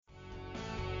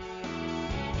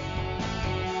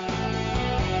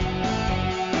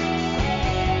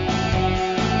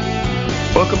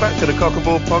Welcome back to the Cock and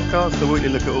Ball podcast, a weekly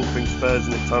look at all things Spurs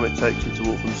and the time it takes you to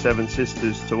walk from Seven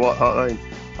Sisters to White Hart Lane.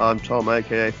 I'm Tom,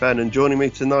 aka Fan, and joining me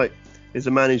tonight is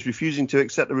a man who's refusing to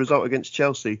accept the result against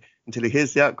Chelsea until he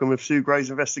hears the outcome of Sue Gray's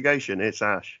investigation. It's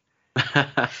Ash.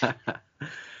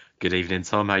 Good evening,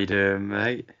 Tom. How you doing,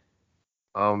 mate?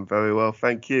 I'm very well,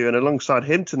 thank you. And alongside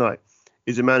him tonight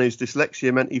is a man whose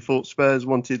dyslexia meant he thought Spurs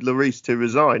wanted Lloris to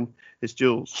resign. It's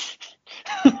Jules.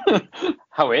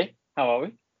 How are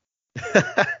we?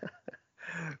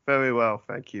 Very well,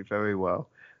 thank you, very well.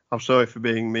 I'm sorry for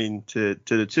being mean to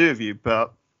the two of you,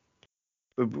 but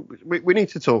we need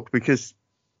to talk because,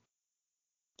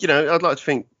 you know, I'd like to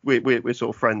think we're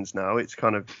sort of friends now. It's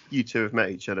kind of, you two have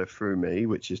met each other through me,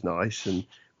 which is nice, and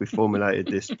we formulated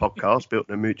this podcast built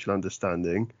on a mutual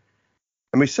understanding,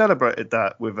 and we celebrated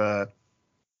that with what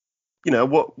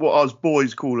us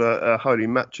boys call a holy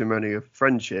matrimony of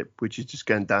friendship, which is just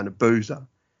going down a boozer.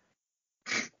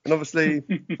 And obviously,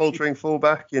 faltering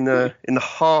fullback in the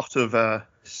heart of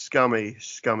scummy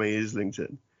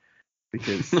Islington,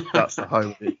 because that's the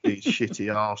home of these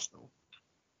shitty Arsenal.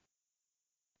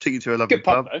 Took you to a lovely Good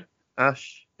pub, though.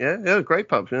 Ash. Yeah, great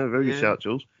pub. Yeah, very good shout,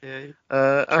 Jules. Yeah.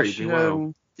 Ash,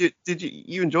 well. did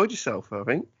you enjoyed yourself? I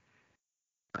think.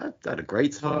 I had a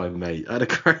great time, mate. I had a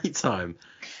great time.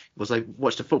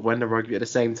 Watched the football and the rugby at the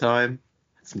same time.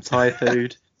 Had some Thai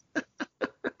food.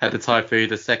 Had the Thai food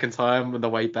the second time on the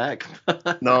way back.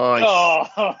 Nice.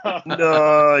 Oh.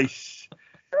 Nice.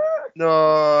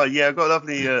 No, yeah, I got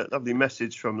a lovely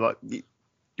message from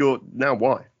your now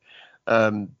wife.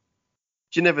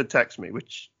 She never texts me,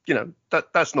 which, you know,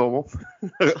 that's normal.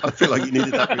 I feel like you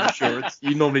needed that reassurance.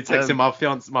 You normally text my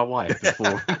wife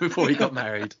before we got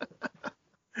married.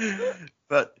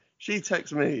 But she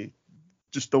texts me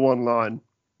just the one line,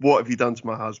 "What have you done to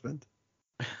my husband?"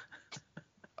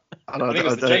 And I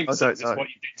don't know. What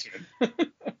you did to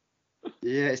him.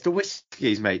 Yeah, it's the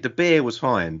whiskies, mate. The beer was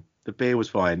fine.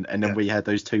 And then we had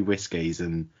those two whiskies,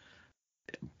 and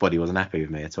Buddy wasn't happy with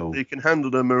me at all. You can handle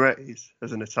the Moretti's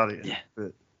as an Italian, yeah. But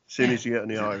as soon as you get on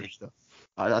the Irish stuff.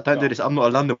 I don't do this. I'm not a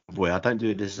London boy. I don't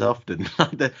do this often.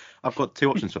 I've got two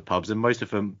options for pubs, and both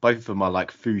of them are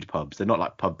like food pubs. They're not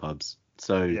like pubs.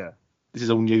 So yeah, this is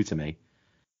all new to me.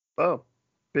 Oh,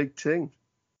 big thing.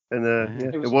 And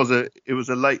it was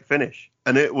a late finish,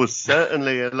 and it was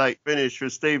certainly a late finish for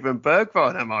Steven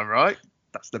Bergwijn. Am I right?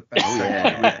 That's the best thing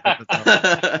we've ever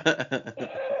done.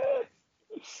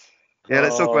 Yeah,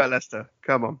 let's talk about Leicester.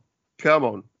 Come on.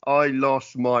 I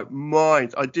lost my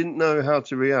mind. I didn't know how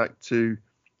to react to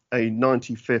a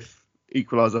 95th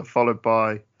equaliser followed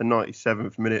by a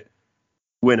 97th minute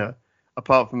winner,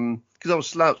 apart from because I was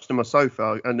slouched in my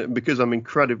sofa and because I'm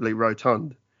incredibly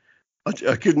rotund.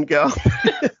 I couldn't get up.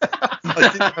 I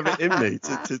didn't have it in me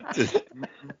to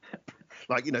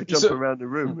jump around the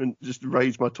room and just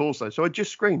raise my torso. So I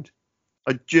just screamed.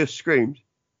 And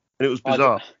it was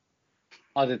bizarre.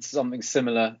 I did something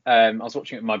similar. I was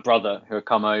watching it with my brother who had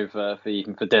come over for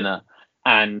dinner,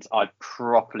 and I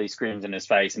properly screamed in his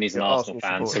face. And he's an Arsenal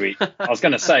fan, so I was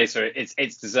going to say, so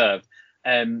it's deserved.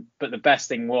 But the best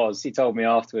thing was, he told me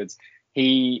afterwards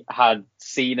he had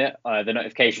seen it, the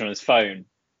notification on his phone.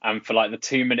 And for the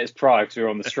 2 minutes prior, because we were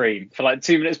on the stream, for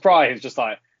 2 minutes prior, he was just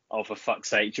like, "Oh, for fuck's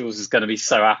sake, Jules is going to be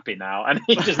so happy now." And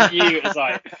he just knew it was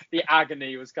the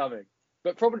agony was coming.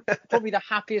 But probably the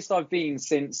happiest I've been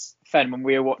since Fen, when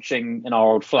we were watching in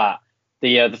our old flat,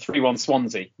 the 3-1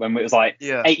 Swansea, when it was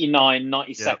 89,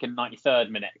 92nd,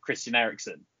 93rd minute, Christian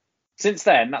Eriksen. Since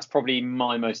then, that's probably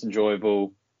my most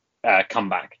enjoyable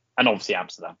comeback. And obviously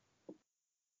Amsterdam.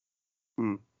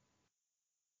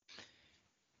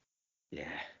 Yeah.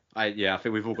 I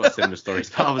think we've all got similar stories.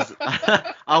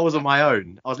 But I was on my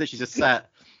own. I was literally just sat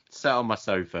on my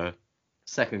sofa.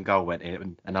 Second goal went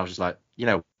in, and I was just like, you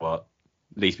know what?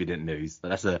 At least we didn't lose.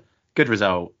 That's a good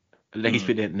result. At least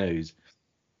we didn't lose.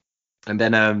 And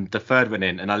then the third went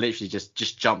in, and I literally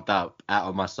just jumped up out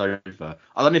of my sofa.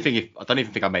 I don't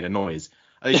even think I made a noise.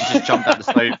 I literally just jumped out the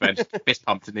sofa and just fist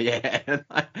pumped in the air.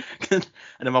 And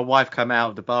then my wife came out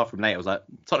of the bathroom later. I was like,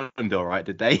 "Tottenham do all right,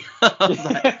 did they?" I was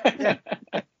like, "Yeah."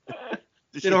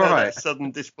 Did you have a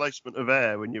sudden displacement of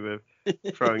air when you were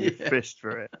throwing your fist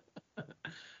for it?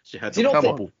 She had do you not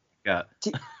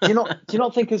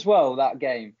think as well that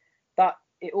game that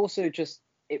it also just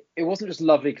it wasn't just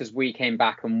lovely because we came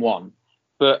back and won,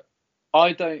 but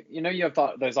I don't, you have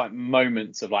those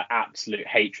moments of absolute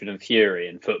hatred and fury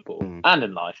in football and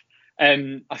in life,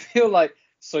 and I feel like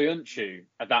Soyuncu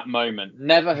at that moment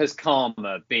never has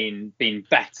karma been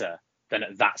better than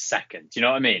at that second. Do you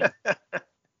know what I mean?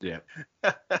 Yeah.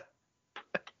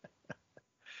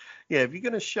 Yeah, if you're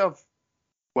going to shove,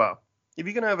 well, if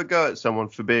you're going to have a go at someone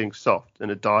for being soft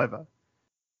and a diver,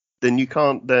 then you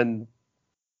can't then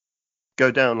go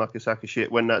down like a sack of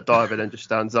shit when that diver then just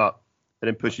stands up and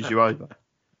then pushes you over.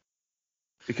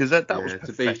 Because that was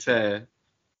pathetic.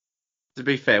 To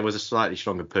be fair, it was a slightly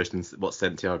stronger push than what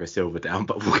sent Thiago Silva down,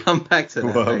 but we'll come back to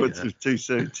that later. Too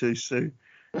soon.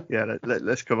 Yeah,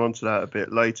 let's come on to that a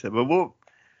bit later. But let's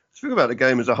think about the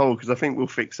game as a whole, because I think we'll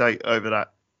fixate over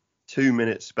that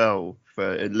 2-minute spell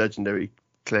for a legendary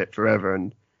clip forever.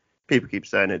 And people keep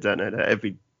saying it, don't they? That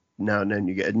every now and then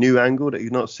you get a new angle that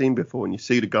you've not seen before, and you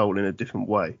see the goal in a different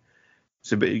way.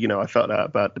 So, but I felt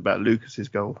that about Lucas's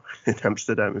goal in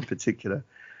Amsterdam in particular.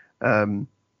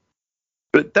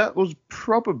 But that was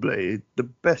probably the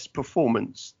best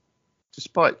performance,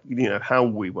 despite how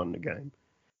we won the game.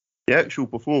 The actual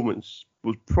performance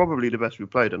was probably the best we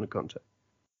played under Conte.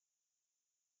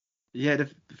 Yeah, the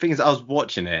thing is, I was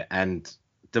watching it, and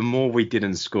the more we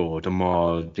didn't score, the more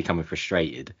I was becoming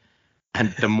frustrated.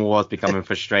 And the more I was becoming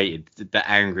frustrated, the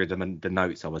angrier the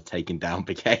notes I was taking down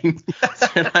became. So,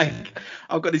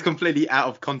 I've got this completely out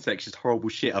of context, just horrible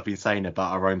shit I've been saying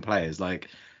about our own players. I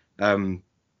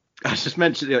just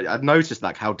mentioned, I've noticed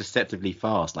how deceptively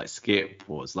fast Skip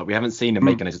was. We haven't seen him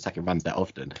making those attacking runs that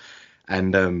often.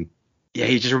 And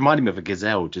he just reminded me of a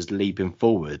gazelle just leaping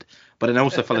forward. But then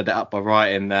also followed it up by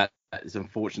writing that it's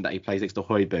unfortunate that he plays next to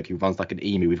Højbjerg, who runs like an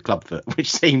emu with clubfoot,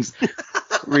 which seems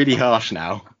really harsh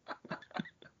now.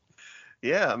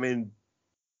 Yeah, I mean,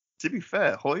 to be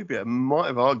fair, Højbjerg might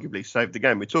have arguably saved the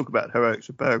game. We talk about heroics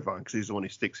of Bergwijn because he's the one who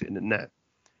sticks it in the net.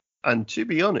 And to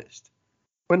be honest,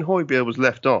 when Højbjerg was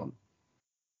left on,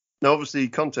 now obviously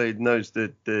Conte knows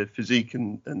the physique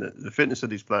and the fitness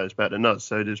of these players better than us,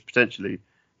 so there's potentially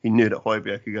he knew that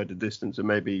Højbjerg could go the distance, and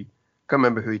maybe I can't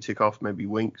remember who he took off, maybe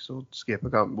Winks or Skip, I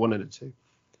can't remember, one of the two.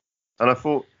 And I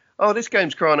thought, this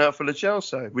game's crying out for Lo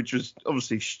Celso, which was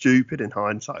obviously stupid in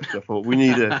hindsight. Because I thought we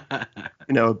need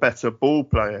a better ball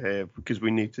player here because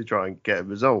we need to try and get a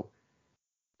result.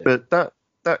 But that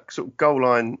sort of goal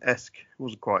line-esque,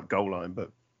 wasn't quite goal line,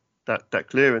 but that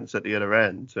clearance at the other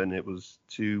end, and it was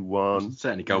 2-1.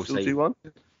 Certainly goal save. 2-1.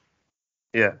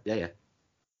 Yeah. Yeah.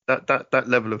 That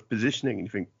level of positioning, and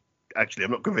you think, actually,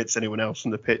 I'm not convinced anyone else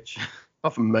on the pitch,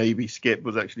 apart from maybe Skip,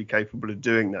 was actually capable of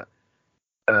doing that.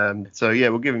 So yeah,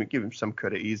 we'll give him some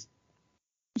credit. He's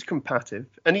combative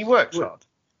and he works hard.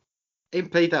 He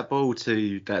played that ball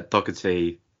to that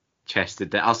Doherty,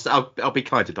 chested it. I'll be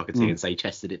kind to Doherty and say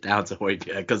chested it down to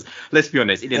Højbjerg, because let's be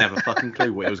honest, he didn't have a fucking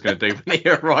clue what he was going to do when he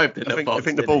arrived in the box. I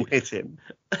think the ball hit him.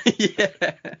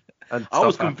 Yeah. I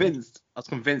was convinced that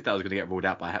I was going to get ruled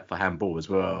out for handball as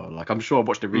well. I'm sure I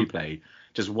watched the replay,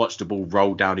 just watched the ball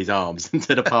roll down his arms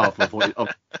into the path of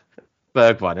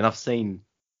Bergwijn, and I've seen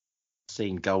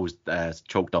goals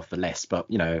chalked off for less, but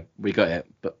we got it.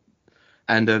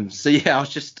 I was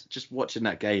just watching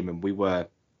that game, and we were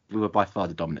by far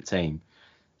the dominant team,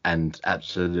 and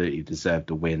absolutely deserved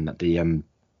the win. That the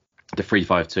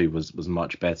 3-5-2 was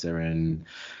much better, and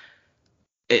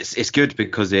it's good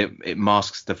because it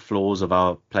masks the flaws of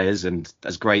our players, and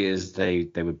as great as they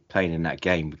were playing in that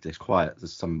game, there's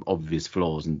some obvious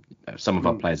flaws, and some of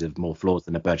our players have more flaws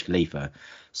than a Burj Khalifa.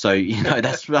 So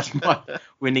that's why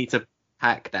we need to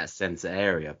hack that centre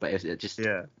area. But it just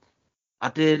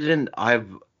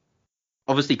I've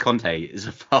obviously Conte is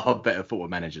a far better football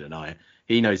manager than I.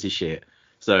 He knows his shit.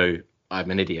 So I'm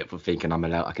an idiot for thinking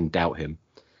I can doubt him.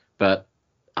 But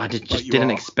I just didn't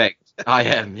expect. I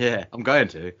am, yeah. I'm going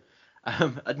to.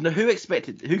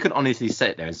 Who can honestly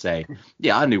sit there and say,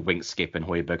 yeah, I knew Winks, Skip, and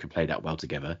Højbjerg could play that well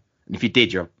together? And if you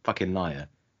did, you're a fucking liar.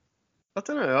 I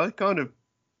don't know.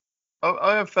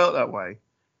 I have felt that way,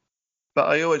 but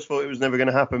I always thought it was never going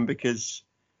to happen because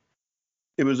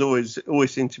it was always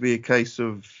seemed to be a case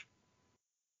of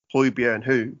Højbjerg and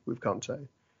who with Conte.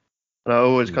 And I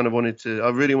always I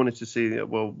really wanted to see,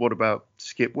 well, what about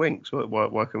Skip Winks?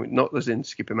 Why can we, not as in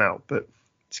skip him out, but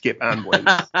Skip and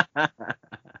Winks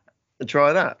and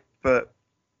try that. But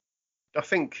I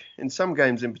think in some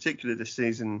games in particular this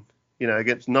season,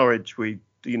 against Norwich,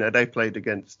 they played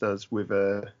against us with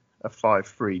a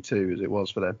 5-3-2 as it was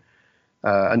for them.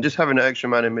 And just having an extra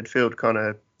man in midfield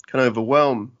can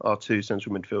overwhelm our two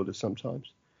central midfielders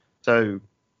sometimes. So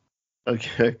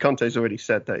Conte's already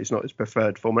said that it's not his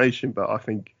preferred formation, but I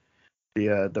think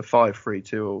the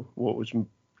 5-3-2 or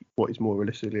what is more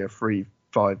realistically a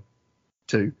 3-5-2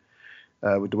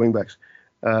 with the wing backs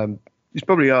is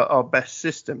probably our best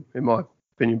system in my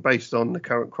opinion based on the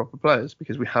current crop of players,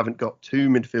 because we haven't got two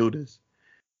midfielders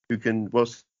who can. Well,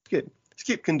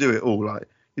 Skip can do it all. Like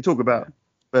you talk about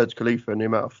Burj Khalifa and the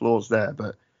amount of flaws there,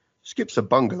 but Skip's a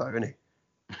bungalow, isn't he?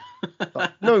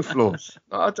 Like, no flaws.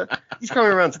 He's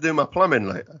coming around to do my plumbing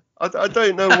later. I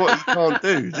don't know what he can't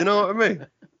do. Do you know what I mean?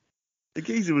 The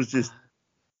geezer was just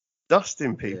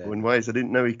dusting people in ways I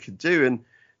didn't know he could do, and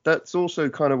that's also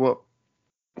kind of what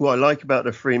I like about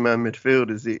the three-man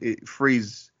midfield is it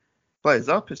frees players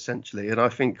up essentially, and I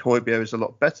think Højbjerg is a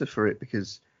lot better for it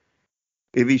because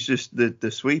if he's just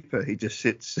the sweeper, he just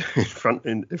sits in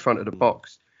front of the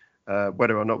box.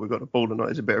 Whether or not we've got the ball or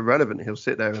not is a bit irrelevant. He'll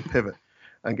sit there and pivot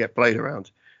and get played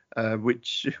around,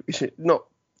 which is not.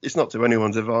 It's not to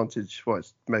anyone's advantage. Well,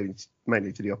 it's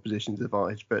mainly to the opposition's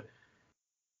advantage. But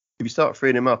if you start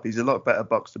freeing him up, he's a lot better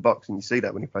box to box, and you see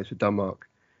that when he plays for Denmark.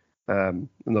 And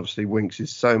obviously Winks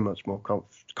is so much more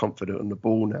confident on the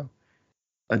ball now.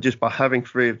 And just by having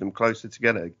three of them closer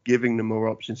together, giving them more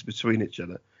options between each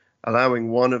other,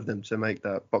 allowing one of them to make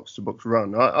that box-to-box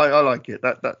run, I like it.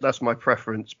 That's my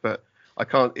preference, but I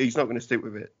can't. He's not going to stick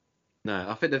with it. No,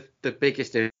 I think the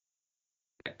biggest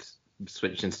impact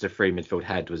switching to the three midfield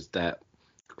had was that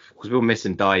because we were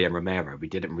missing Dyer and Romero, we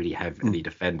didn't really have any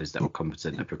defenders that were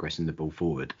competent at progressing the ball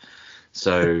forward.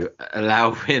 So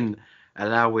allowing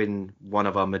one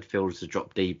of our midfielders to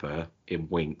drop deeper in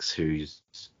Winks, who's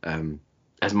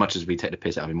as much as we take the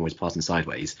piss out of him always passing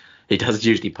sideways, he does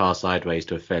usually pass sideways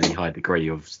to a fairly high degree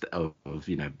of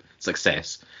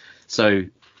success. So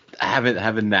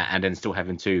having that and then still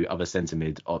having two other centre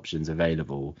mid options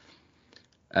available,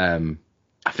 I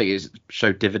think it's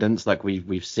showed dividends. Like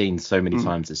we've seen so many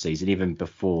times this season, even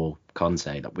before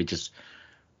Conte, that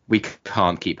we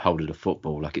can't keep hold of the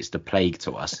football. Like it's the plague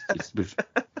to us. It's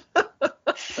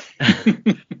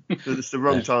the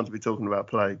wrong time to be talking about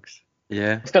plagues.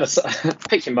 Yeah, it's got a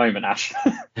pick your moment, Ash.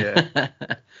 Yeah,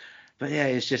 but yeah,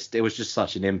 it was just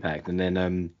such an impact, and then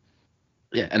and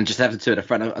just have the two at the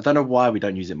front. I don't know why we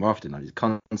don't use it more often. Like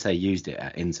Conte used it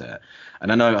at Inter, and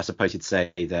I know I suppose you'd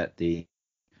say that the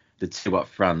two up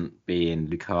front being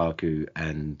Lukaku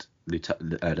and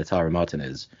Lautaro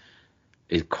Martinez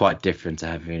is quite different to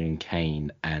having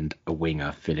Kane and a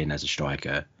winger fill in as a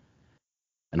striker.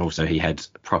 And also he had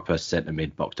proper centre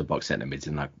mid, box to box centre mids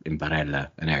in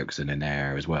Barella and Eriksen in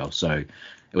there as well. So it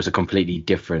was a completely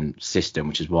different system,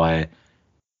 which is why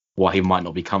he might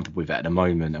not be comfortable with it at the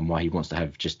moment, and why he wants to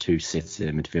have just two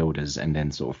sitting midfielders and then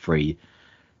sort of three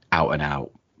out and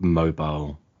out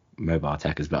mobile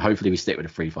attackers. But hopefully we stick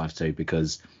with the 3-5-2,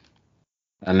 because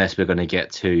unless we're going to get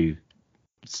two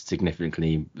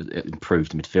significantly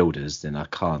improved midfielders, then I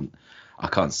can't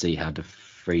see how the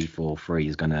 3-4-3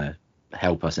 is going to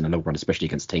help us in the long run, especially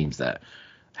against teams that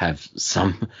have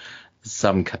some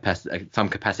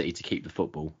capacity to keep the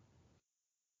football.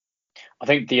 I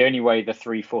think the only way the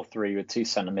 3-4-3 with two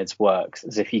centre mids works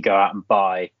is if you go out and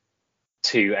buy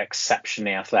two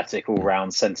exceptionally athletic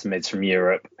all-round centre mids from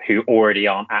Europe who already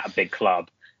aren't at a big club,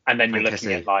 and then you're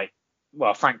looking at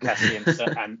Frank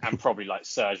Kessie and probably like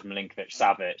Serge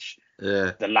Milinkovic-Savic,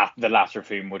 the latter of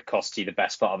whom would cost you the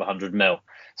best part of 100 mil.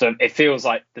 So it feels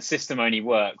like the system only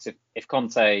works if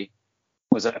Conte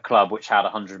was at a club which had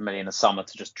 100 million a summer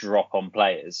to just drop on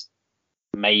players.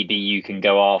 Maybe you can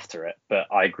go after it, but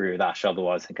I agree with Ash.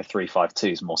 Otherwise, I think a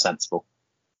 3-5-2 is more sensible.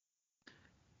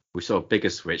 We saw a bigger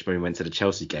switch when we went to the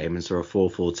Chelsea game and saw a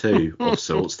 4-4-2 of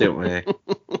sorts, didn't we?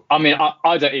 I mean,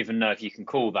 I don't even know if you can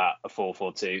call that a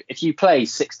 4-4-2. If you play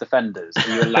six defenders,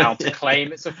 are you allowed to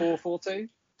claim it's a 4-4-2?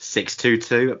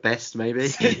 6-2-2 at best, maybe.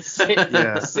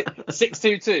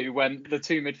 6-2-2 when the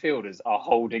two midfielders are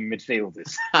holding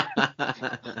midfielders.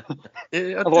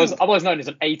 Otherwise known as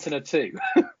an 8 and a 2.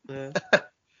 I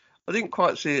didn't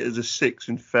quite see it as a 6,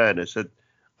 in fairness.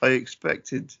 I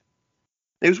expected...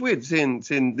 It was weird seeing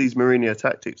these Mourinho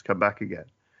tactics come back again.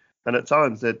 And at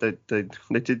times they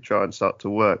did try and start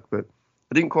to work, but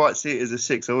I didn't quite see it as a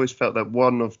 6. I always felt that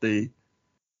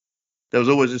there was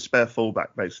always a spare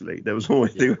fullback, basically. There was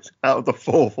always out of the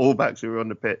 4 fullbacks who were on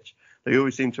the pitch, they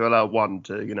always seemed to allow one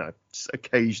to,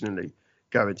 occasionally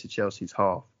go into Chelsea's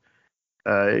half.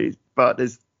 But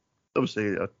there's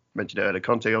obviously, I mentioned it earlier,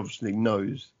 Conte obviously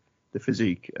knows the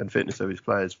physique and fitness of his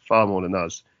players far more than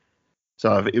us.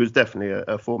 So it was definitely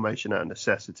a formation out of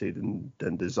necessity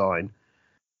than design.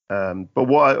 But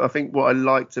what I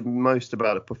liked the most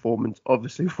about the performance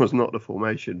obviously was not the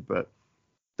formation, but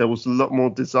there was a lot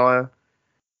more desire,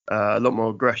 a lot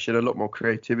more aggression, a lot more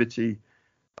creativity.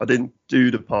 I didn't do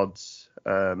the pods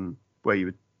where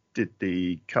you did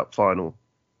the cup final.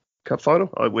 Cup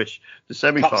final? I wish. The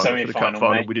semi-final for the cup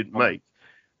final we didn't make.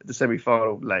 The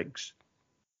semi-final legs.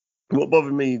 What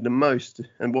bothered me the most,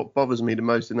 and what bothers me the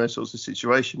most in those sorts of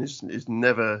situations is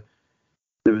never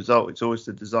the result. It's always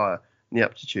the desire and the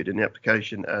aptitude and the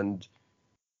application. And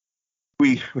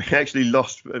we actually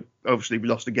lost. Obviously, we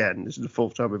lost again. This is the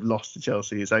fourth time we've lost to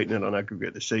Chelsea. It's 8-0 on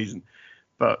aggregate this season,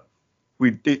 but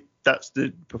we did. That's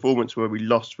the performance where we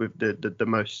lost with the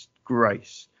most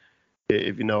grace,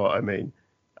 if you know what I mean.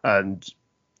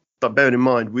 But bearing in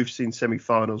mind, we've seen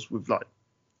semi-finals with like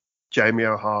Jamie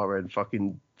O'Hara and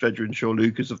fucking veteran Shaw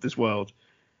Lucas of this world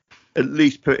at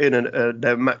least put in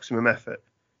their maximum effort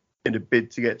in a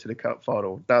bid to get to the cup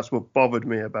final. That's what bothered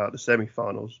me about the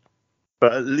semi-finals.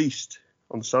 But at least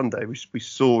on Sunday, we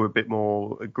saw a bit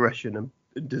more aggression and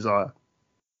desire.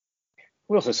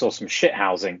 We also saw some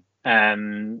shithousing.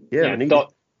 We need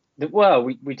it. Well,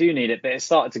 we do need it, but it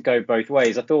started to go both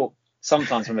ways. I thought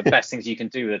sometimes one of the best things you can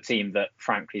do with a team that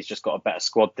frankly has just got a better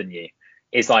squad than you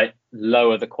is like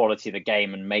lower the quality of the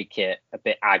game and make it a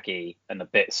bit aggy and a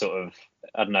bit sort of,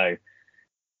 I don't know,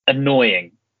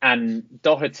 annoying. And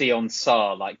Doherty on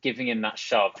Sarr, like giving him that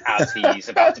shove as he's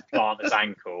about to plant his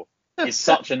ankle is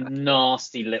such a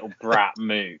nasty little brat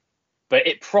move. But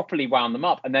it properly wound them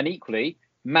up. And then equally,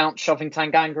 Mount shoving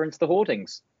Tanganga into the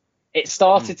hoardings. It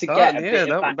started to get a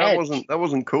bit of that edge. That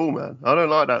wasn't cool, man. I don't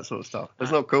like that sort of stuff.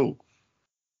 That's not cool.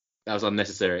 That was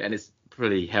unnecessary, and it's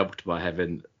pretty helped by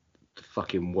having the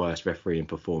fucking worst refereeing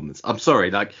performance. I'm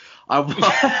sorry, like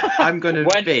I'm gonna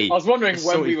be. I was wondering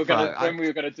when we were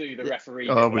gonna do the referee.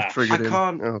 Oh, we've triggered him. I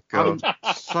can't. Oh god.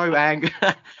 I'm so angry.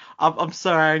 I'm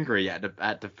so angry at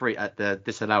the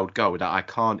disallowed goal that I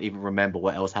can't even remember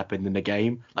what else happened in the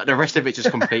game. Like the rest of it just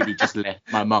completely just left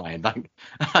my mind. Like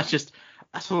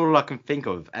that's all I can think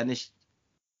of, and it's.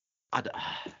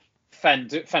 Fen,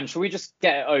 shall we just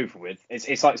get it over with?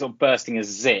 It's like sort of bursting a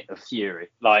zit of fury.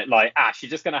 Like Ash, you're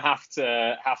just gonna have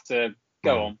to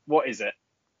go on. What is it?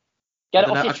 Get it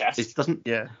off your chest. It doesn't.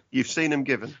 Yeah, you've seen him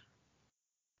given.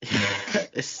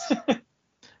 The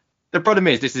problem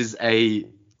is this is a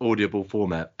audible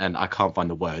format, and I can't find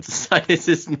the words. So this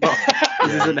is not.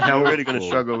 This isn't helpful. We're really gonna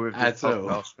struggle with this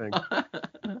podcast thing.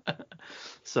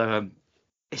 So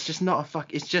it's just not a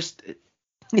fuck. It's just.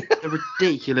 A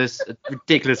ridiculous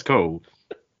call.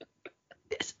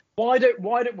 Why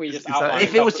don't we just outline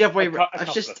if it was the other way around?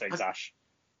 Ash.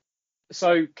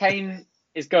 So Kane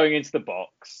is going into the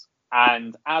box,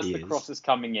 and as the cross is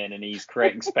coming in and he's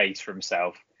creating space for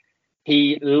himself,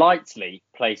 he lightly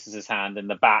places his hand in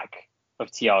the back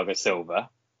of Thiago Silva,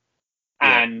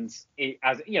 and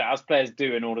as players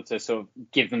do in order to sort of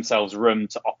give themselves room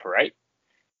to operate.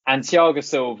 And Thiago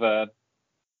Silva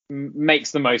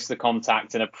makes the most of the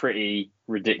contact in a pretty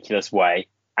ridiculous way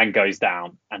and goes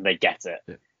down, and they get it.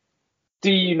 Yeah.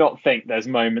 Do you not think there's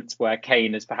moments where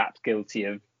Kane is perhaps guilty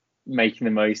of making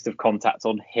the most of contact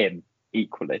on him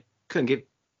equally? Couldn't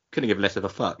give less of a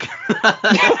fuck.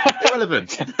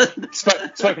 Irrelevant.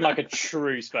 Spoken like a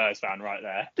true Spurs fan right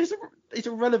there. It's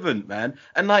irrelevant, man.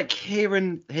 And like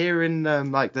hearing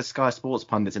like the Sky Sports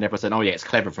pundits and everyone saying, "Oh yeah, it's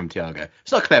clever from Thiago."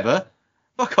 It's not clever.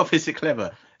 Fuck off, is it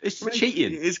clever? It's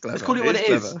cheating. It is clever. Let's call it what it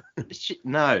is.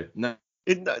 No.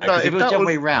 If it was the other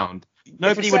way round,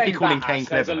 nobody would be calling Kane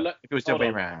clever. If it was the other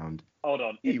way round. Hold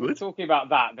on. If we're talking about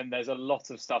that, then there's a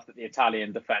lot of stuff that the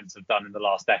Italian defence have done in the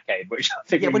last decade, which I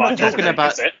think we're not talking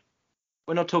about.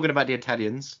 We're not talking about the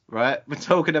Italians, right? We're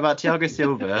talking about Thiago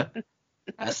Silva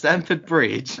at Stamford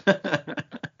Bridge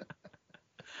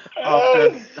after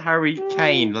Harry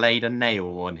Kane laid a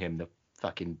nail on him, the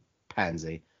fucking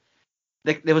pansy.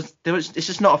 There was. It's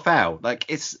just not a foul. Like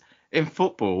it's in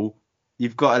football,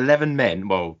 you've got 11 men,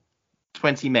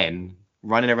 20 men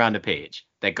running around the pitch.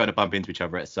 They're going to bump into each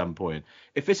other at some point.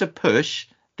 If it's a push,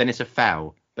 then it's a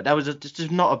foul. But that was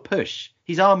just not a push.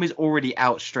 His arm is already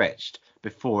outstretched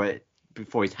before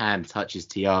his hand touches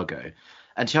Thiago,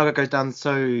 and Thiago goes down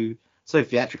so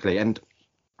theatrically. And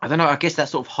I don't know. I guess that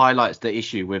sort of highlights the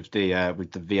issue with the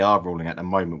VR ruling at the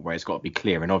moment, where it's got to be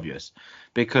clear and obvious,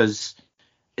 because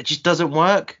it just doesn't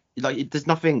work. Like there's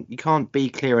nothing, you can't be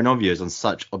clear and obvious on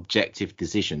such objective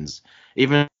decisions.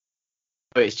 Even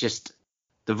though it's just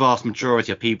the vast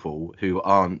majority of people who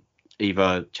aren't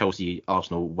either Chelsea,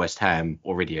 Arsenal, West Ham,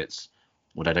 or idiots,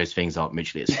 although those things aren't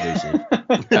mutually exclusive,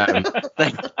 they're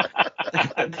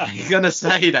gonna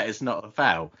say that it's not a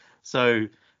foul. So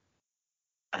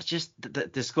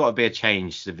there's got to be a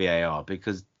change to VAR,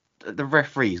 because the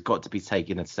referee's got to be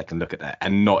taking a second look at that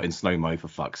and not in slow mo, for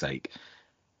fuck's sake.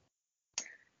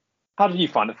 How did you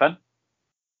find it, Fen?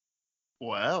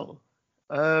 Well,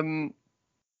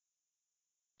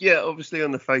 yeah, obviously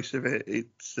on the face of it,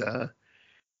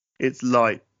 it's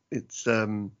light. It's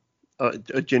I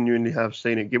genuinely have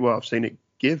seen it give. Well, I've seen it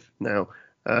give now.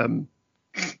 I'm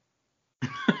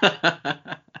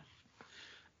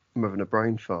having a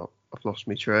brain fart. I've lost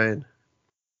my train.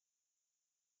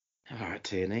 All right,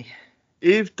 Tierney.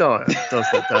 If Dyer does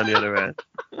that down the other end,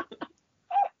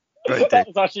 that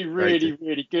was actually really,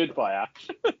 really good by Ash.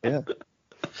 Yeah.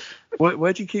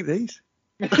 Where do you keep these?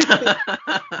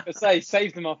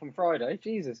 Save them up on Friday.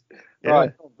 Jesus.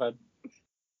 Yeah. Right.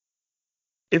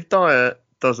 If Dyer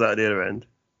does that at the other end,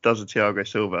 does a Thiago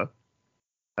Silva,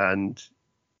 and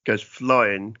goes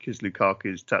flying because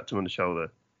Lukaku's tapped him on the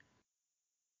shoulder,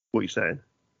 what are you saying?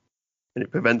 And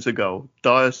it prevents a goal.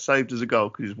 Dyer saved as a goal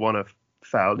because he's won a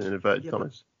foul in inverted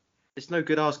commas. It's no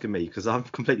good asking me because I'm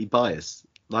completely biased.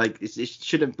 Like we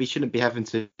shouldn't be having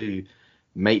to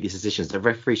make these decisions. The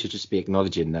referee should just be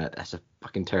acknowledging that that's a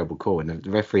fucking terrible call, and the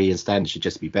referee and standards should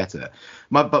just be better.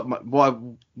 What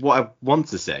I want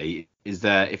to say is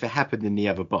that if it happened in the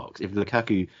other box, if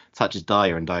Lukaku touches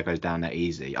Dyer and Dyer goes down that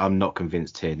easy, I'm not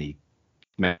convinced Tierney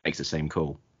makes the same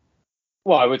call.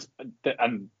 Well, I would,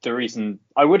 and the reason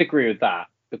I would agree with that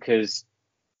because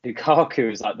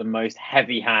Lukaku is like the most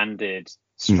heavy-handed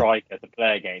striker to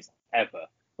play against ever.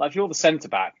 Like if you're the centre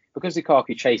back, because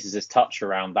Lukaku chases his touch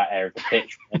around that area of the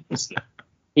pitch,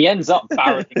 he ends up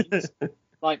barreling.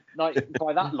 Like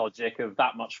by that logic of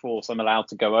that much force I'm allowed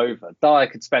to go over, Dyer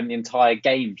could spend the entire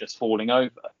game just falling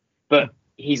over, but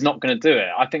he's not going to do it.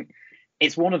 I think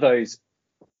it's one of those.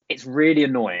 It's really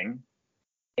annoying.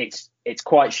 It's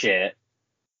quite shit.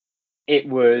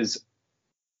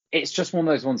 It's just one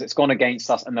of those ones that's gone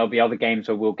against us, and there'll be other games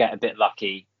where we'll get a bit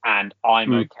lucky, and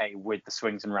I'm okay with the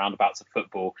swings and roundabouts of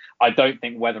football. I don't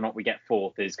think whether or not we get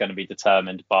fourth is going to be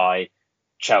determined by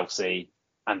Chelsea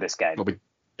and this game.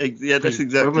 Yeah, that's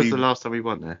exactly. When was the last time we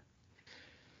won there?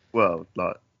 Well,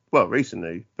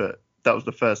 recently, but that was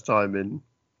the first time in.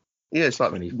 Yeah, it's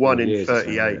like 1 in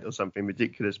 38 or something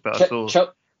ridiculous. But I saw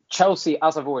Chelsea,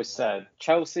 as I've always said,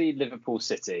 Chelsea, Liverpool,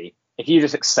 City. If you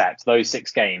just accept those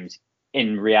 6 games,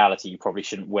 in reality you probably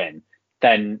shouldn't win.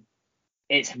 Then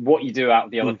it's what you do out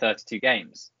of the other 32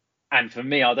 games. And for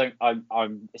me,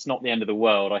 it's not the end of the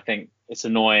world. I think it's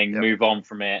annoying. Yep. Move on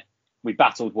from it. We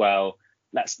battled well.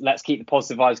 Let's keep the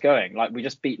positive vibes going. Like we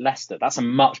just beat Leicester. That's a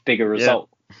much bigger result.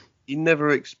 You never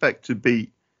expect to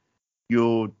beat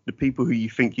the people who you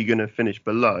think you're going to finish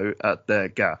below at their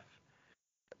gaff.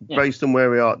 Based on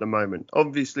where we are at the moment.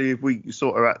 Obviously, if we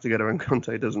sort our act together and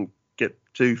Conte doesn't get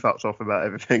too fucked off about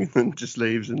everything and just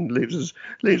leaves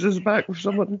us back with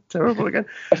someone terrible again.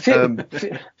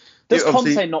 Does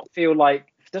Conte not feel like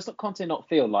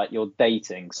you're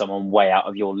dating someone way out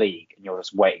of your league and you're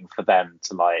just waiting for them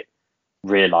to like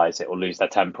realise it or lose their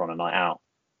temper on a night out?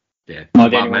 Yeah. I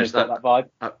managed that vibe.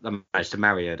 I managed to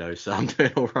marry her though, so I'm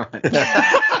doing all right.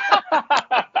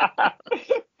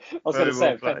 I was going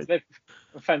to say,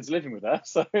 Fenn's living with her,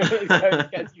 so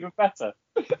it gets even better.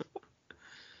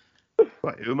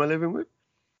 Right, who am I living with?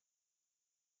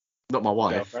 Not my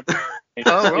wife. Oh,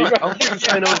 right. I was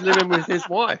saying I was living with his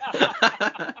wife.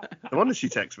 No wonder she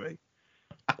texts me.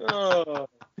 Oh.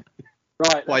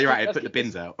 Right. While you're at it, put the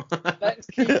bins out.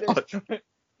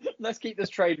 Let's keep this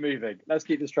trade moving. I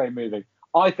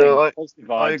think positive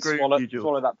vibes. I agree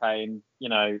swallow that pain. You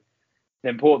know, the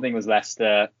important thing was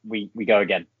Leicester. We go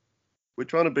again. We're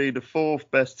trying to be the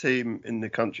 4th best team in the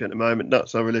country at the moment.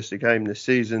 That's our realistic aim this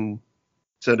season.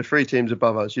 So the 3 teams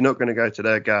above us, you're not going to go to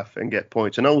their gaff and get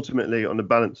points. And ultimately, on the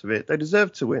balance of it, they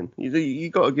deserve to win. You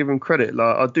got to give them credit.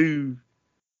 Like I do,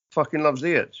 fucking love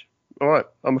Ziyech. All right,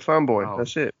 I'm a fanboy. Oh.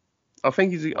 That's it. I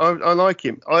think I like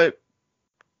him. I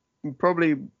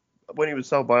probably when he was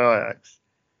sold by Ajax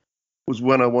was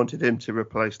when I wanted him to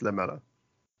replace Lamela.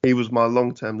 He was my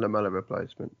long-term Lamela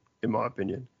replacement, in my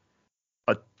opinion.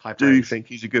 I do think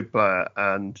he's a good player,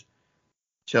 and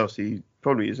Chelsea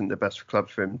probably isn't the best club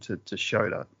for him to show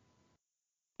that.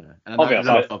 Yeah. And a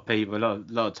lot of people, a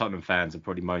lot of Tottenham fans are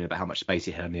probably moaning about how much space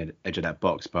he had on the edge of that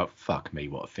box, but fuck me,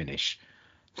 what a finish.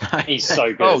 He's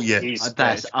so good. Oh yeah,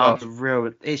 that's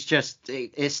unreal. It's just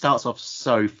it starts off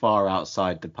so far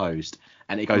outside the post,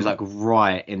 and it goes like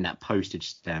right in that postage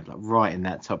stamp, like right in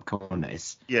that top corner.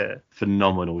 It's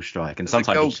phenomenal strike. And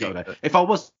sometimes you just go, if I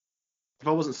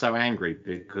wasn't so angry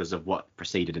because of what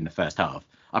proceeded in the first half,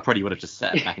 I probably would have just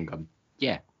sat back and gone,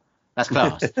 yeah, that's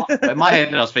class. But in my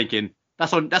head, I was thinking,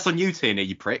 that's on you, Tierney,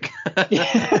 you prick.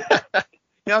 Yeah,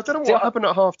 I don't know what happened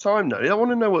at half time though. I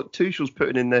want to know what Tuchel's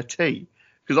putting in their tea,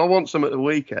 because I want some at the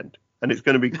weekend, and it's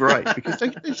going to be great because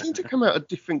they seem to come out of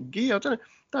different gear. I don't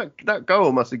know. That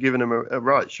goal must have given them a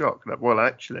right shock. That, well,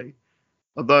 actually,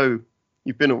 although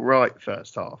you've been all right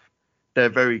first half, they're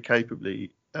very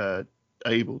capably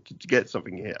able to get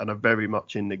something here and are very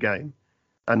much in the game.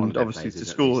 And obviously to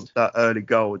score that early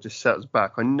goal just set us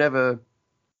back. I never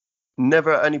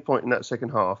at any point in that second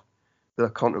half did I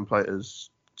contemplate us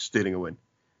stealing a win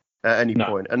at any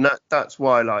point. And that's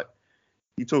why, like,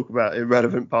 you talk about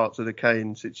irrelevant parts of the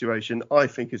Kane situation. I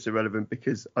think it's irrelevant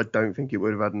because I don't think it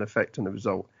would have had an effect on the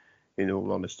result, in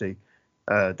all honesty.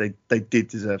 They did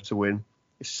deserve to win.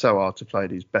 It's so hard to play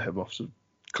these behemoths of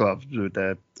clubs with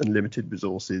their unlimited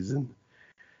resources, and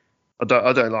I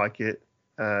don't like it.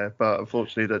 But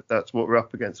unfortunately, that's what we're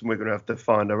up against, and we're going to have to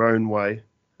find our own way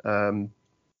of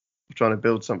trying to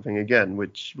build something again,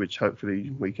 which hopefully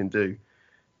we can do.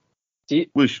 Do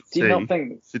you not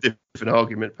think it's a different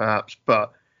argument, perhaps,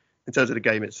 but in terms of the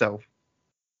game itself,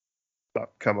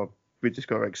 come on, we just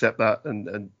got to accept that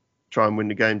and try and win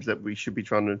the games that we should be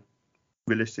trying to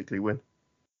realistically win.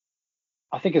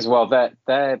 I think as well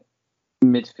their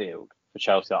midfield for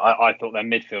Chelsea. I thought their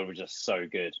midfield was just so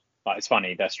good. Like, it's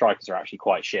funny, their strikers are actually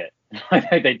quite shit.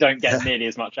 They don't get nearly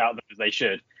as much out of them as they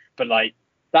should. But like,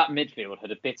 that midfield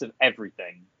had a bit of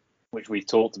everything, which we've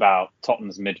talked about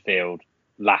Tottenham's midfield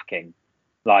lacking.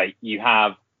 Like, you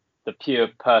have the pure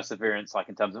perseverance, like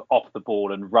in terms of off the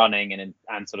ball and running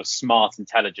and sort of smart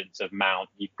intelligence of Mount.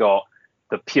 You've got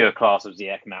the pure class of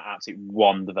Ziyech and that absolute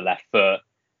wand of a left foot.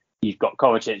 You've got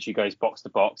Kovacic, who goes box to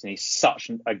box, and he's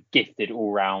such a gifted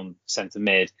all-round centre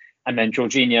mid. And then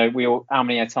Jorginho, how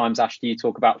many times, Ash, do you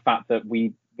talk about the fact that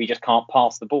we just can't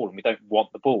pass the ball and we don't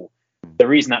want the ball? The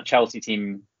reason that Chelsea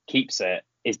team keeps it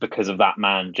is because of that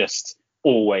man just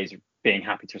always being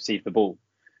happy to receive the ball.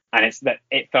 And it's that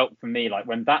it felt for me like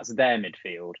when that's their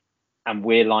midfield and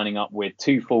we're lining up with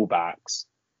two fullbacks,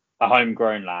 a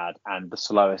homegrown lad, and the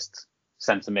slowest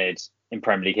centre mid in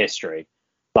Premier League history,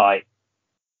 like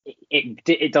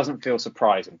it doesn't feel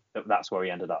surprising that that's where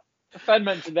we ended up. Fen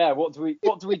mentioned there, what do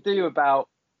we do about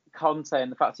Conte and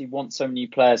the fact he wants so many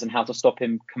players and how to stop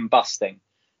him combusting?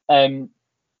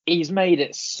 He's made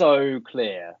it so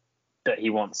clear that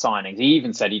he wants signings. He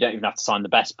even said you don't even have to sign the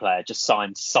best player, just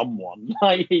sign someone.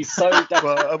 Like, he's so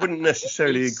well, I wouldn't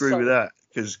necessarily agree with that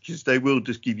because they will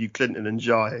just give you Clinton and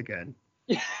Jai again.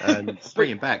 And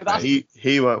bring him back.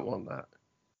 He won't want that.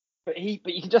 But you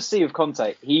can just see with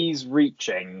Conte, he's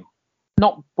reaching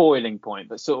not boiling point,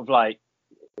 but sort of like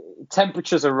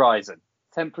temperatures are rising.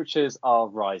 Temperatures are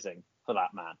rising for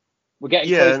that man. We're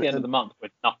getting close to the end of the month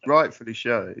with nothing. Rightfully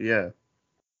so, yeah.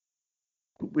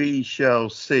 We shall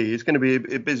see. It's going to be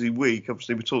a busy week.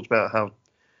 Obviously, we talked about how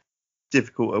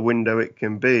difficult a window it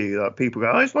can be. Like, people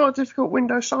go, it's not a difficult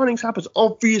window. Signings happens.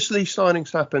 Obviously,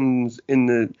 signings happens in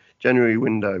the January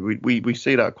window. We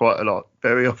see that quite a lot,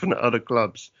 very often at other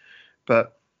clubs.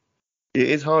 But it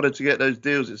is harder to get those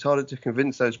deals. It's harder to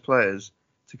convince those players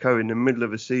to go in the middle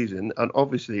of a season. And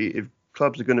obviously, if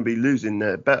clubs are going to be losing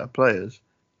their better players,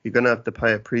 you're going to have to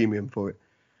pay a premium for it,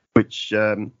 which,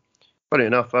 funny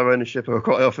enough, our ownership have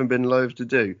quite often been loath to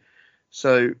do.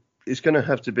 So it's going to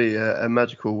have to be a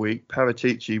magical week.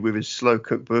 Paratici, with his slow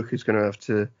cookbook, is going to have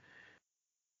to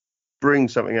bring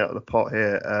something out of the pot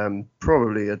here.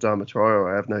 Probably Adama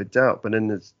Traore, I have no doubt. But then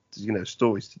there's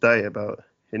stories today about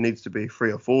it needs to be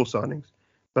 3 or 4 signings.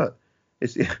 But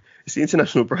it's the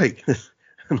international break.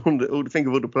 And think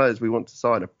of all the players we want to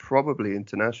sign are probably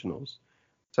internationals.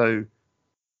 So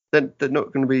they're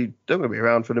not going to be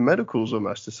around for the medicals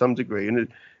almost to some degree. And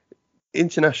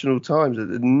international times,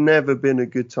 there's never been a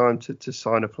good time to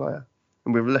sign a player.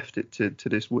 And we've left it to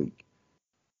this week.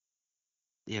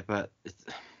 Yeah, but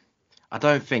I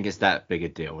don't think it's that big a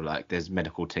deal. Like, there's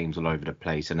medical teams all over the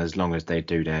place. And as long as they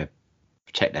do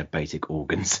check their basic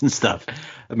organs and stuff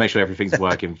and make sure everything's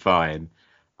working fine,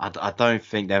 I don't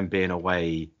think them being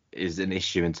away is an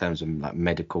issue in terms of like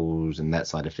medicals and that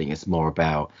side of thing. It's more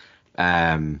about,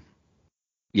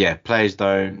 players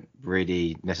don't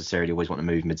really necessarily always want to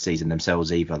move mid-season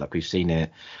themselves either. Like, we've seen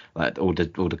it, like all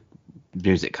the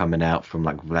music coming out from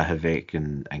like Vlahovic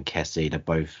and Kessie. They're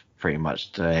both pretty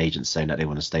much the agents saying that they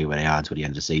want to stay where they are until the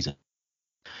end of the season.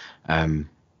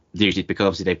 Usually because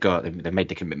obviously they've made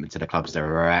the commitment to the clubs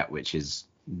they're at, which is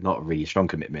not a really strong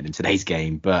commitment in today's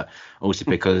game, but also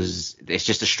because it's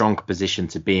just a strong position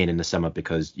to be in the summer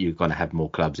because you're going to have more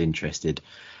clubs interested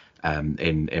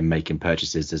in making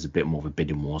purchases. There's a bit more of a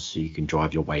bidding war, so you can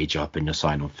drive your wage up and your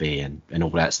sign-on fee and all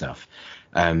that stuff.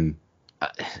 I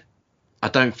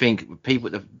don't think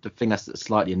people. The thing that's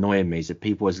slightly annoying me is that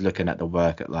people was looking at the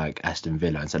work at like Aston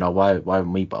Villa and said, "Oh, why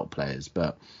haven't we bought players?"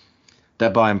 But they're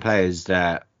buying players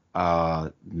that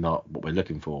are not what we're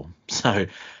looking for. So,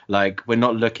 like, we're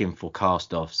not looking for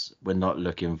cast-offs. We're not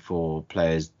looking for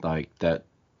players like that.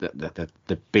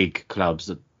 The big clubs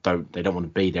that don't want to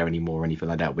be there anymore or anything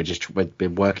like that. We're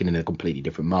working in a completely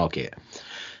different market.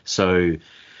 So,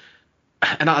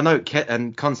 and I know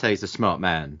Conte is a smart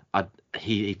man.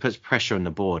 He puts pressure on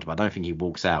the board, but I don't think he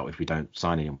walks out if we don't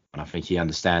sign him. And I think he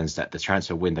understands that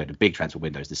the big transfer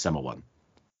window is the summer one.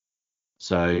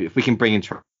 So if we can bring in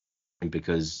Traore,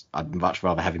 because I'd much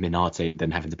rather have him in our team than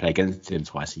having to play against him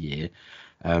twice a year.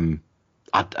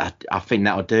 I think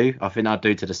that'll do. I think that'll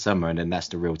do to the summer, and then that's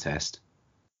the real test.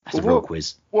 That's a real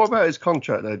quiz. What about his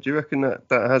contract, though? Do you reckon that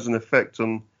has an effect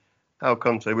on how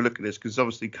Conte will look at this? Because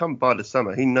obviously, come by the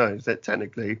summer, he knows that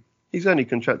technically he's only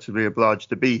contractually obliged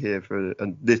to be here for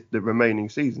the remaining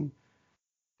season.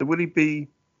 So will he be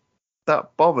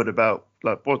that bothered about,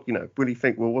 like, what, will he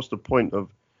think, well, what's the point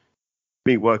of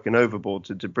me working overboard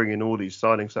to bring in all these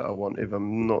signings that I want if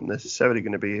I'm not necessarily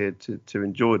going to be here to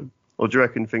enjoy them? Or do you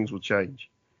reckon things will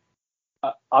change?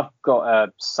 I've got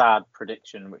a sad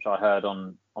prediction which I heard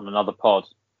on another pod,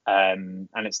 and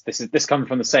this comes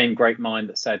from the same great mind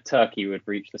that said Turkey would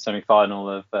reach the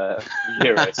semi-final of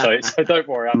Euro. So don't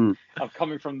worry, I'm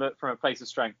coming from a place of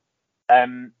strength.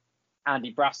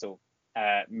 Andy Brassel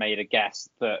made a guess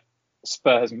that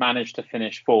Spurs managed to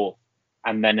finish fourth,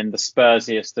 and then in the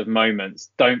Spursiest of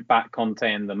moments, don't back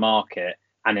Conte in the market,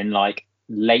 and in like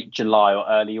late July or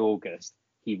early August,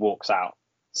 he walks out.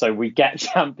 So we get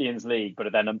Champions League, but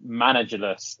are then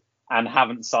managerless and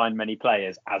haven't signed many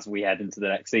players as we head into the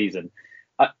next season.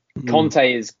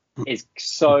 Conte is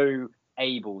so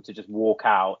able to just walk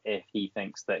out if he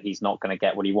thinks that he's not going to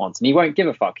get what he wants, and he won't give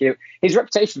a fuck. His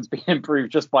reputation's been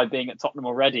improved just by being at Tottenham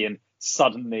already, and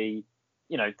suddenly,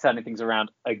 turning things around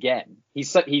again.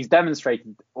 He's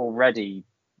demonstrated already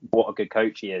what a good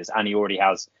coach he is, and he already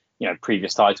has,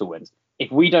 previous title wins.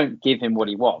 If we don't give him what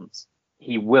he wants,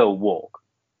 he will walk.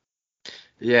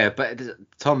 Yeah, but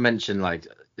Tom mentioned, like,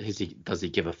 does he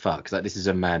give a fuck? Like, this is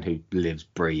a man who lives,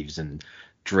 breathes, and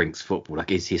drinks football. Like,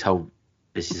 his whole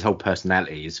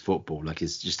personality is football. Like,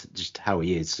 it's just how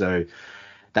he is. So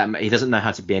that he doesn't know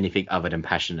how to be anything other than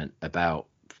passionate about,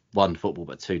 one, football,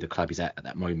 but two, the club he's at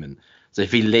that moment. So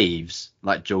if he leaves,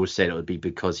 like George said, it would be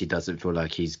because he doesn't feel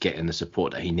like he's getting the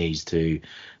support that he needs to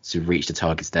reach the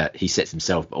targets that he sets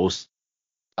himself, but also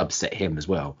upset him as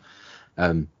well.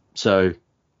 So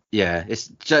yeah,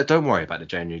 don't worry about the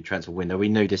January transfer window. We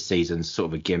knew this season's sort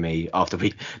of a gimme.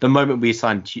 The moment we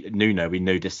signed Nuno, we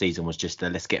knew this season was just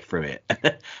let's get through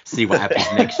it, see what happens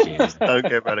next year. Don't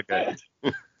get relegated.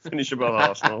 Finish above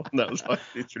Arsenal. That was like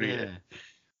literally it.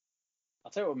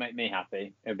 I'll tell you what would make me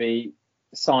happy. It'd be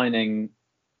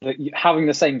having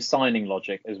the same signing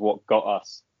logic as what got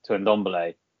us to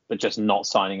Ndombele, but just not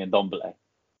signing Ndombele.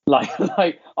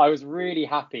 Like I was really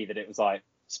happy that it was like,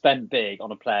 spent big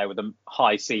on a player with a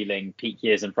high ceiling, peak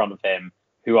years in front of him,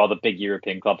 who are the big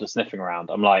European clubs are sniffing around.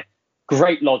 I'm like,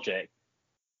 great logic.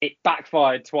 It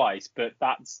backfired twice, but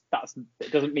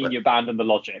it doesn't mean you abandon the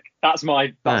logic. That's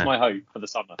my hope for the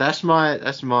summer. That's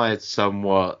my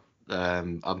somewhat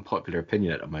unpopular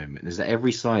opinion at the moment, is that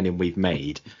every signing we've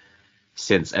made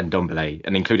since Ndombele,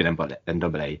 and including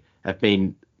Ndombele, have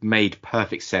been made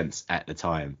perfect sense at the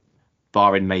time,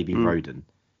 barring maybe Rodon.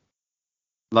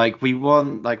 Like we got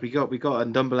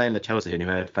Ndombele and Chelsea, who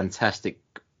had a fantastic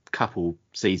couple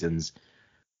seasons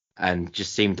and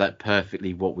just seemed like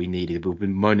perfectly what we needed. We've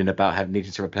been moaning about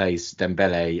needing to replace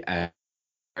Dembele and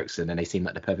Eriksen, and they seemed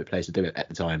like the perfect place to do it at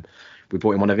the time. We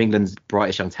brought in one of England's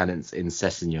brightest young talents in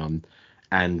Sessegnon,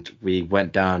 and we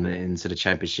went down into the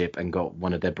Championship and got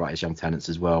one of their brightest young talents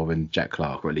as well, and Jack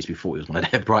Clarke, or at least we thought he was one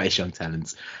of their brightest young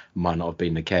talents. Might not have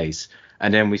been the case.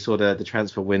 And then we saw the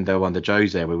transfer window under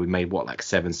Jose, where we made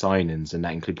 7 signings, and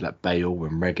that included like Bale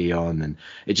and Reguilon, and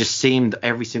it just seemed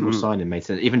every single signing made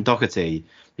sense. Even Doherty,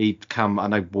 he'd come. I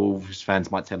know Wolves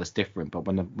fans might tell us different, but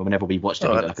whenever we watched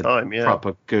him, he looked like a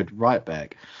proper good right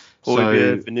back.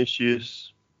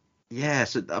 Vinicius. Yeah,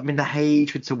 so I mean the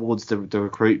hatred towards the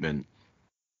recruitment,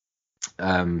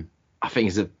 I think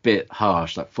is a bit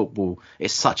harsh. Like, football,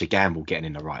 it's such a gamble getting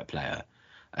in the right player,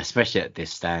 especially at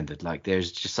this standard. Like,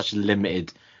 there's just such a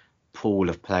limited pool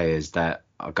of players that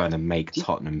are going to make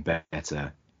Tottenham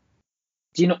better.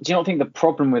 Do you not think the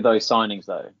problem with those signings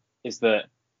though is that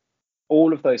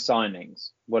all of those signings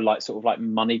were sort of like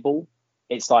Moneyball?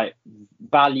 It's like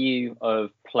value of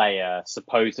player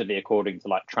supposedly according to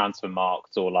like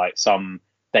Transfermarkt or like some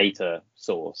data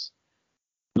source,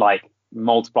 like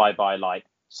multiplied by like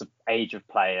age of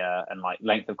player and like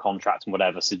length of contract and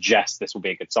whatever, suggests this will be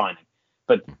a good signing.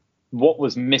 But what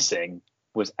was missing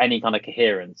was any kind of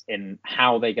coherence in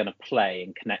how they're going to play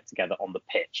and connect together on the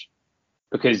pitch,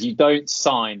 because you don't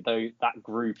sign that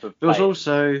group of players.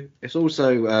 It's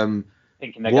also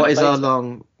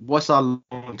what's our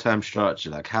long-term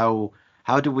structure? Like, how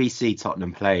do we see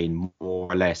Tottenham playing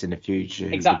more or less in the future,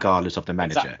 regardless of the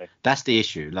manager? Exactly. That's the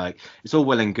issue. Like, it's all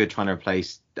well and good trying to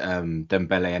replace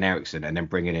Dembele and Eriksen and then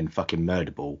bringing in fucking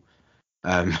Murderball.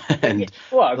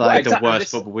 The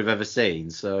worst football we've ever seen.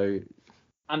 So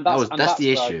that's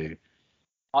the issue.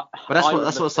 But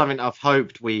that's something I've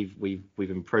hoped we've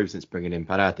improved since bringing in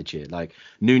Paratici. Like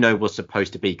Nuno was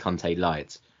supposed to be Conte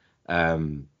light.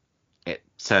 It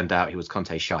turned out he was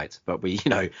Conte shite. But we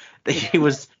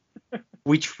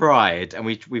tried, and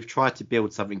we've tried to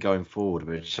build something going forward,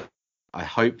 which I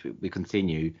hope we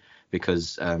continue,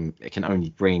 because it can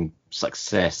only bring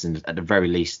success and at the very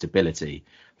least stability.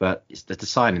 But the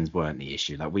signings weren't the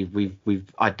issue. Like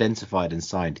we've identified and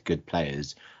signed good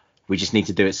players. We just need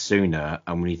to do it sooner,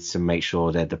 and we need to make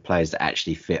sure they're the players that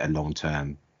actually fit a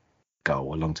long-term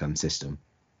goal, a long-term system.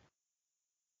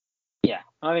 Yeah,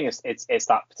 I think it's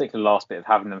that particular last bit of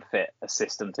having them fit a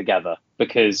system together,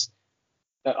 because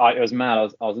it was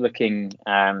mad. I was looking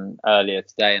earlier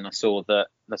today, and I saw that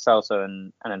Lo Celso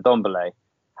and Ndombele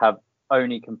have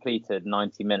only completed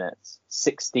 90 minutes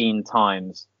 16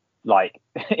 times, like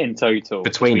in total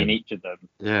between each of them.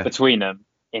 Yeah. Between them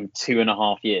in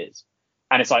 2.5 years.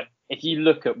 And it's like, if you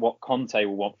look at what Conte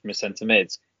will want from his centre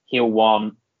mids, he'll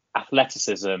want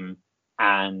athleticism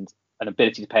and an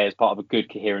ability to play as part of a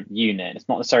good, coherent unit. It's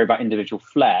not necessarily about individual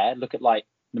flair. Look at like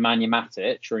Nemanja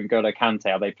Matic or N'Golo Kante,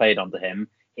 how they played under him.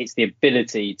 It's the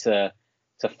ability to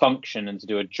function and to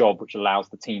do a job which allows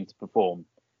the team to perform.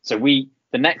 So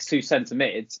the next two centre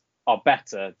mids are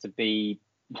better to be.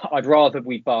 I'd rather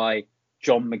we buy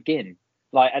John McGinn.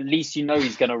 Like, at least you know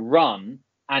he's going to run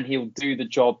and he'll do the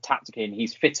job tactically, and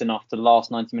he's fit enough to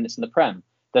last 90 minutes in the Prem.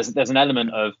 There's an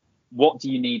element of what do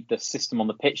you need the system on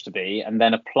the pitch to be, and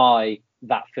then apply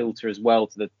that filter as well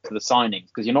to the signings,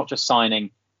 because you're not just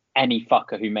signing any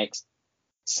fucker who makes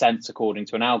sense according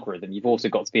to an algorithm. You've also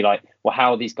got to be like, well,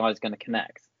 how are these guys going to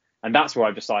connect? And that's where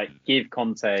I just like, give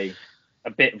Conte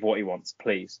a bit of what he wants,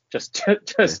 please. Just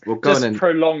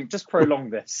prolong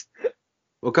this.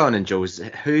 Well, go on then, Jules.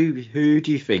 Who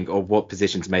do you think, or what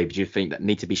positions maybe do you think that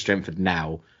need to be strengthened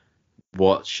now?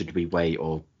 What should we wait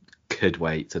or could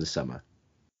wait to the summer?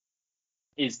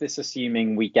 Is this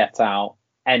assuming we get out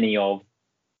any of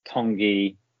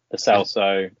Tanguy, Lo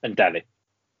Celso, and Dele?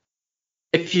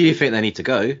 If you think they need to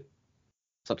go,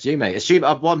 it's up to you, mate.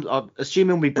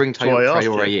 Assuming we bring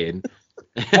Traore in.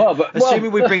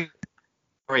 Assuming we bring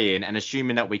Traore in, and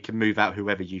assuming that we can move out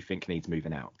whoever you think needs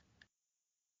moving out.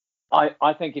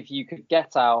 I think if you could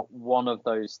get out one of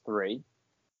those three,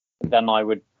 then I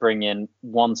would bring in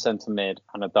one centre mid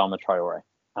and Adama Traore,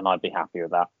 and I'd be happy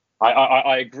with that.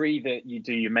 I agree that you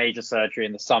do your major surgery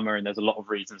in the summer, and there's a lot of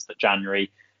reasons that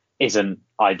January isn't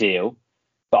ideal.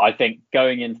 But I think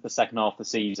going into the second half of the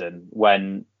season,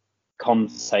 when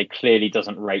Conte clearly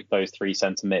doesn't rate those three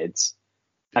centre mids,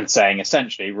 and saying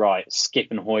essentially, right, Skip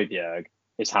and Højbjerg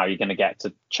is how you're going to get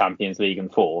to Champions League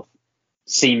and fourth,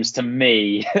 seems to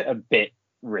me a bit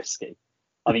risky.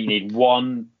 I think you need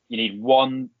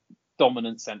one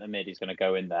dominant centre mid who's going to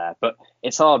go in there. But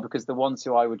it's hard, because the ones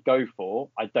who I would go for,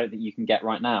 I don't think you can get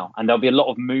right now. And there'll be a lot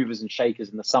of movers and shakers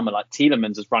in the summer. Like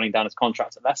Tielemans is running down his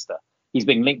contract at Leicester. He's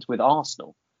being linked with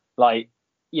Arsenal. Like,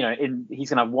 he's going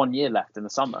to have 1 year left in the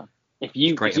summer. If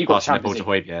you got Champions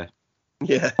League,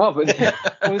 yeah. Well, but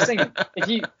I was thinking, if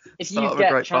you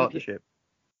get partnership.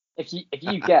 If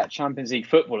you get Champions League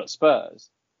football at Spurs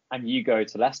and you go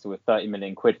to Leicester with 30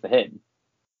 million quid for him,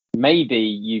 maybe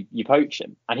you poach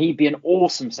him, and he'd be an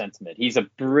awesome centre mid. He's a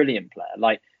brilliant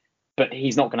player, but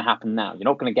he's not going to happen now. You're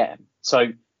not going to get him. So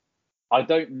I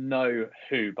don't know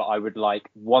who, but I would like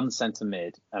one centre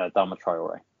mid and Adama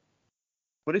Traore.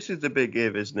 Well, this is the big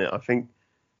if, isn't it? I think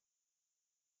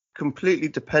completely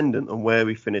dependent on where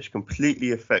we finish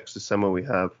completely affects the summer we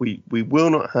have. We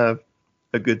will not have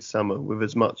a good summer with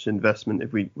as much investment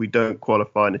if we don't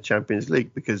qualify in the Champions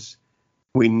League, because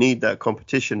we need that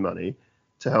competition money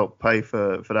to help pay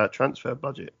for that transfer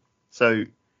budget. So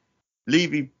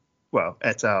Levy,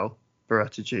 et al,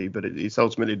 Paratici, but it's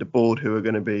ultimately the board who are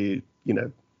going to be,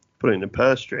 pulling the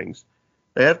purse strings.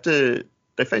 They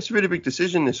face a really big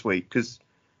decision this week, because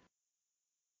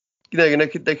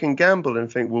they can gamble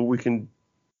and think, well,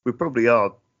 we probably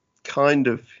are kind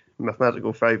of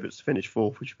mathematical favourites to finish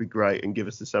fourth, which would be great and give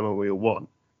us the summer we all want.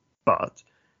 But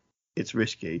it's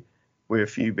risky. We're a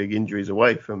few big injuries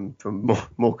away from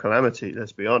more calamity,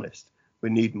 let's be honest. We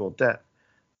need more depth.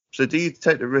 So do you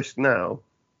take the risk now,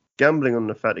 gambling on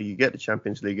the fact that you get the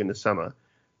Champions League in the summer,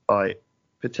 by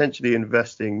potentially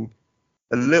investing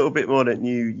a little bit more than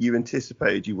you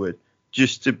anticipated you would,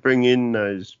 just to bring in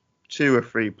those 2 or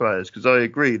 3 players? Because I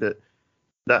agree that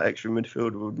extra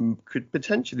midfielder could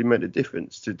potentially make a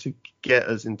difference to get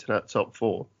us into that top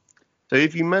 4. So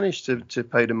if you manage to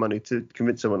pay the money to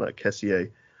convince someone like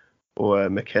Kessié or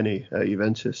McKennie at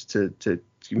Juventus to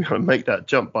make that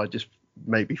jump by just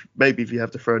maybe if you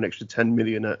have to throw an extra 10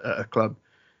 million at a club,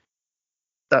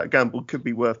 that gamble could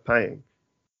be worth paying.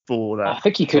 for that. I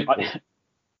think you could.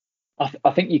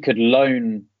 I think you could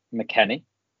loan McKennie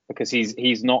because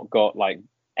he's not got like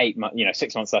 6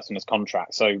 months left on his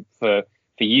contract. So for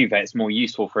Juve, it's more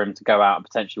useful for him to go out and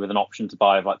potentially with an option to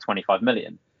buy of like 25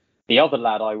 million. The other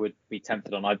lad I would be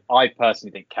tempted on, I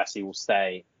personally think Kessie will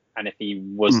stay. And if he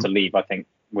was to leave, I think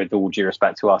with all due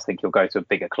respect to us, I think he'll go to a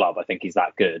bigger club. I think he's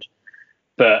that good.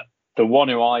 But the one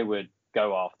who I would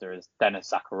go after is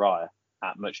Dennis Zakaria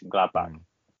at Mönchengladbach.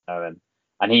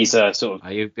 And he's a sort of...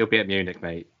 He'll be at Munich,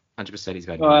 mate. 100% he's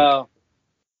going to Munich.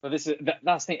 But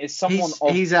that's the thing. Is someone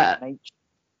he's at nature.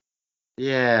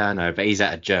 Yeah, I know, but he's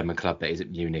at a German club that is at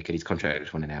Munich, and his contract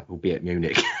is running out. We'll be at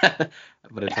Munich by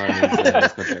the time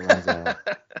his contract runs out.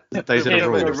 Those are the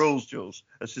rules. The rules, Jules.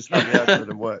 That's just how the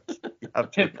algorithm works. You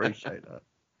have to appreciate that.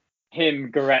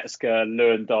 Him, Goretzka,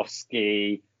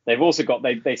 Lewandowski. They've also got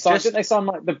they signed. Didn't they sign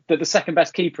like the second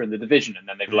best keeper in the division, and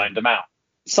then they've loaned him out?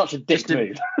 Such a dick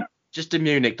move. Just a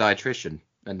Munich dietitian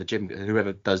and the gym,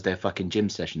 whoever does their fucking gym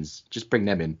sessions. Just bring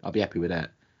them in. I'll be happy with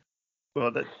that.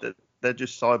 Well, they're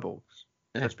just cyborgs.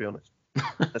 Yeah. Let's be honest.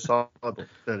 They're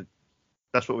cyborgs.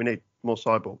 That's what we need. More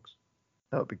cyborgs.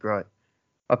 That would be great.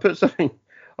 I've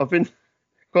been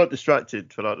quite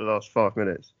distracted for like the last 5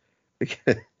 minutes.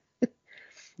 Because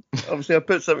obviously I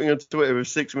put something on Twitter with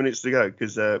 6 minutes to go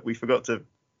because we forgot to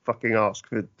fucking ask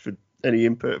for any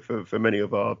input for many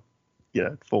of our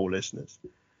 4 listeners.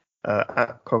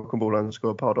 At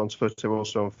cockandball_pod on Twitter,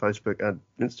 also on Facebook and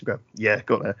Instagram. Yeah,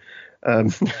 got there.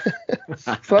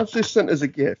 Flav's just sent us a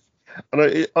GIF.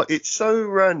 And it's so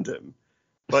random,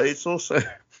 but it's also...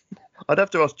 I'd have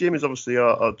to ask, Jim is obviously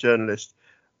our journalist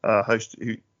host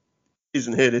who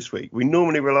isn't here this week. We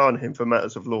normally rely on him for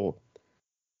matters of law.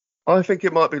 I think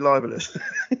it might be libelous. To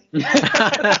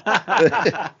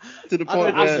the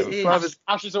point where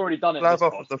Ash has already done it. Flav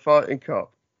off of the Fighting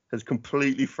Cup has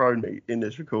completely thrown me in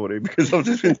this recording because I've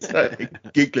just been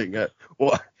giggling at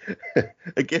what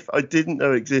a GIF I didn't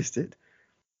know existed.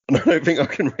 And I don't think I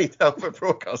can read out for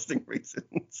broadcasting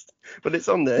reasons. But it's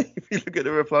on there. If you look at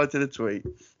the reply to the tweet,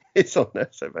 it's on there.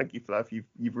 So thank you, Flav.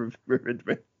 You've ruined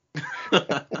me.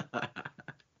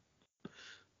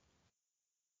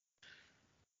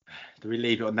 Do we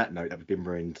leave it on that note that we've been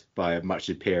ruined by a much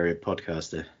superior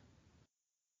podcaster?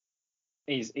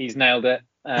 He's nailed it.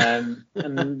 And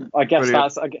I guess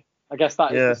Brilliant. that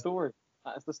is the story.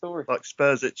 That is the story. Like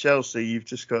Spurs at Chelsea, you've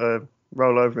just got to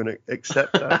roll over and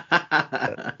accept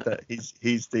that he's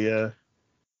the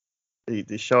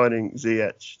shining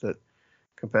Ziyech that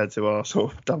compared to our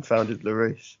sort of dumbfounded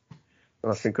Lloris.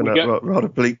 And I think on that rather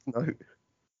bleak note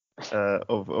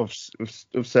of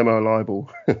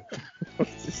semi-libel,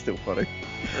 it's still funny.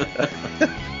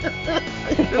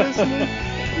 Thank you for listening.